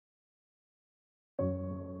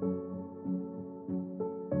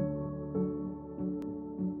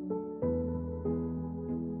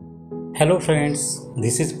Hello friends,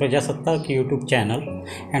 this is Prajasattak YouTube channel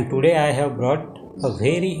and today I have brought a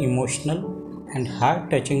very emotional and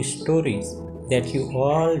heart-touching stories that you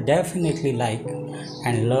all definitely like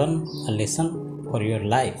and learn a lesson for your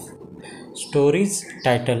life. Story's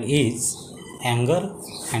title is Anger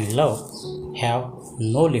and Love Have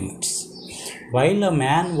No Limits. While a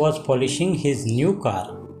man was polishing his new car,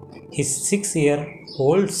 his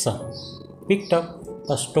 6-year-old son picked up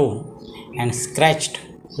a stone and scratched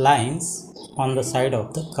lines on the side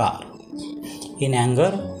of the car. In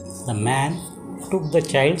anger, the man took the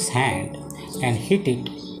child's hand and hit it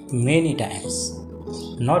many times,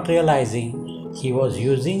 not realizing he was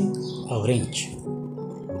using a wrench.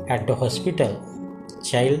 At the hospital,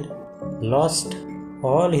 child lost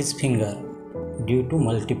all his finger due to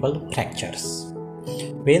multiple fractures.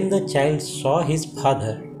 When the child saw his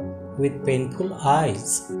father with painful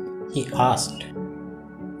eyes, he asked,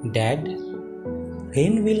 "Dad,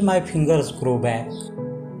 when will my fingers grow back?"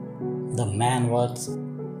 The man was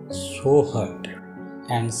so hurt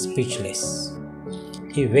and speechless.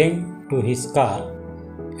 He went to his car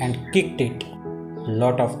and kicked it a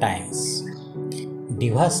lot of times.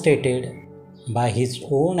 Devastated by his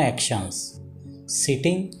own actions,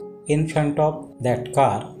 sitting in front of that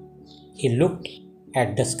car, he looked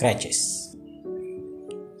at the scratches.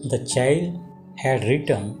 The child had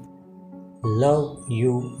written, "Love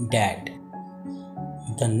you, Dad."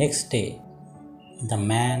 The next day, the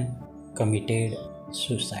man committed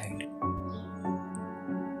suicide.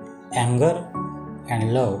 Anger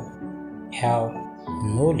and love have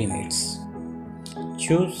no limits.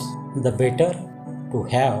 Choose the better to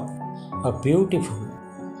have a beautiful,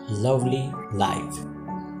 lovely life.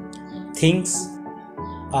 Things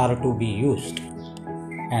are to be used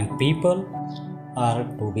and people are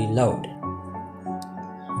to be loved.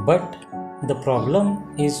 But the problem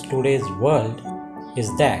is today's world is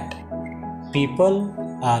that people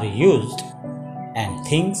are used and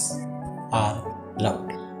things are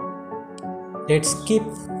loved. Let's keep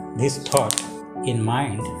this thought in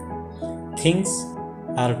mind. Things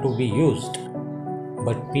are to be used,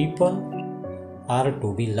 but people are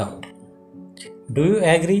to be loved. Do you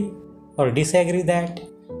agree or disagree that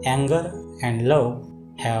anger and love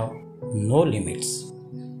have no limits?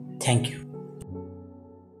 Thank you.